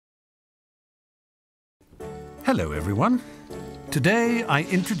Hello everyone. Today I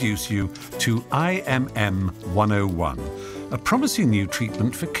introduce you to IMM-101, a promising new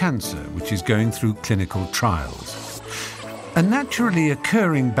treatment for cancer which is going through clinical trials. A naturally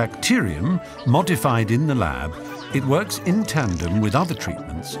occurring bacterium modified in the lab, it works in tandem with other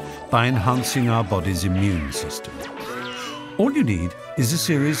treatments by enhancing our body's immune system. All you need is a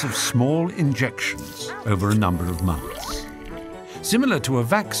series of small injections over a number of months. Similar to a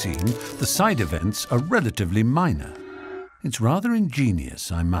vaccine, the side effects are relatively minor. It's rather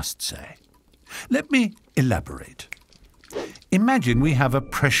ingenious, I must say. Let me elaborate. Imagine we have a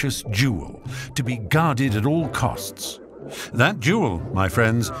precious jewel to be guarded at all costs. That jewel, my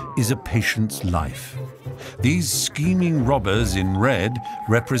friends, is a patient's life. These scheming robbers in red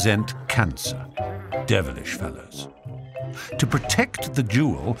represent cancer. Devilish fellows. To protect the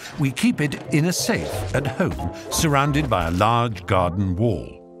jewel, we keep it in a safe at home, surrounded by a large garden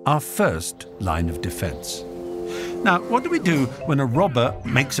wall, our first line of defense. Now, what do we do when a robber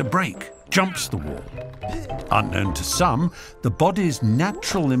makes a break, jumps the wall? Unknown to some, the body's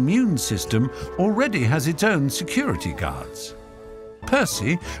natural immune system already has its own security guards.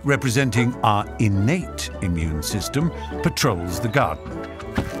 Percy, representing our innate immune system, patrols the garden.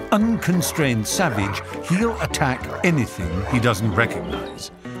 Unconstrained savage, he'll attack anything he doesn't recognize.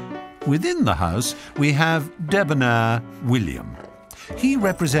 Within the house, we have debonair William. He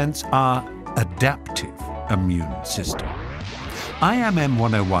represents our adaptive immune system.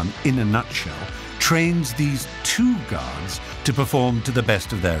 IMM-101, in a nutshell, trains these two guards to perform to the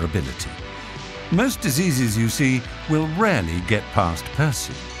best of their ability. Most diseases, you see, will rarely get past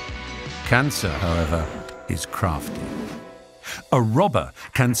Percy. Cancer, however, is crafty. A robber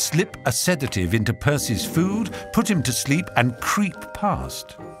can slip a sedative into Percy's food, put him to sleep, and creep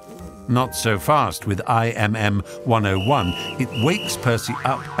past. Not so fast with IMM-101. It wakes Percy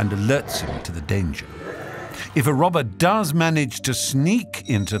up and alerts him to the danger. If a robber does manage to sneak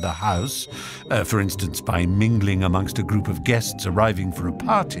into the house, for instance by mingling amongst a group of guests arriving for a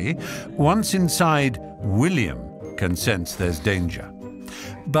party, once inside, William can sense there's danger.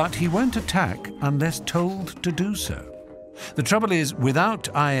 But he won't attack unless told to do so. The trouble is, without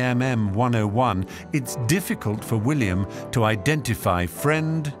IMM-101, it's difficult for William to identify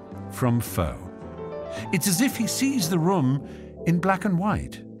friend from foe. It's as if he sees the room in black and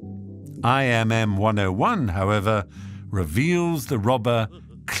white. IMM-101, however, reveals the robber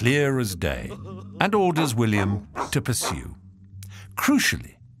clear as day and orders William to pursue.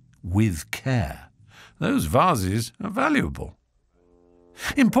 Crucially, with care. Those vases are valuable.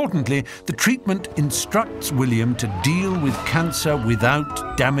 Importantly, the treatment instructs William to deal with cancer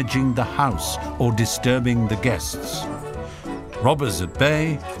without damaging the house or disturbing the guests. Robbers at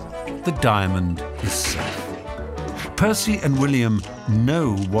bay, the diamond is safe. Percy and William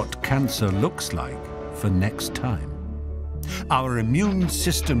know what cancer looks like for next time. Our immune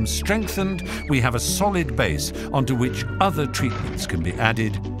system strengthened, we have a solid base onto which other treatments can be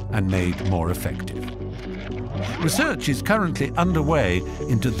added and made more effective. Research is currently underway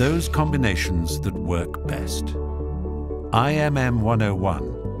into those combinations that work best.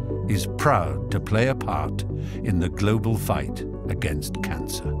 IMM-101 is proud to play a part in the global fight against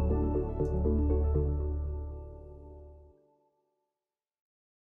cancer.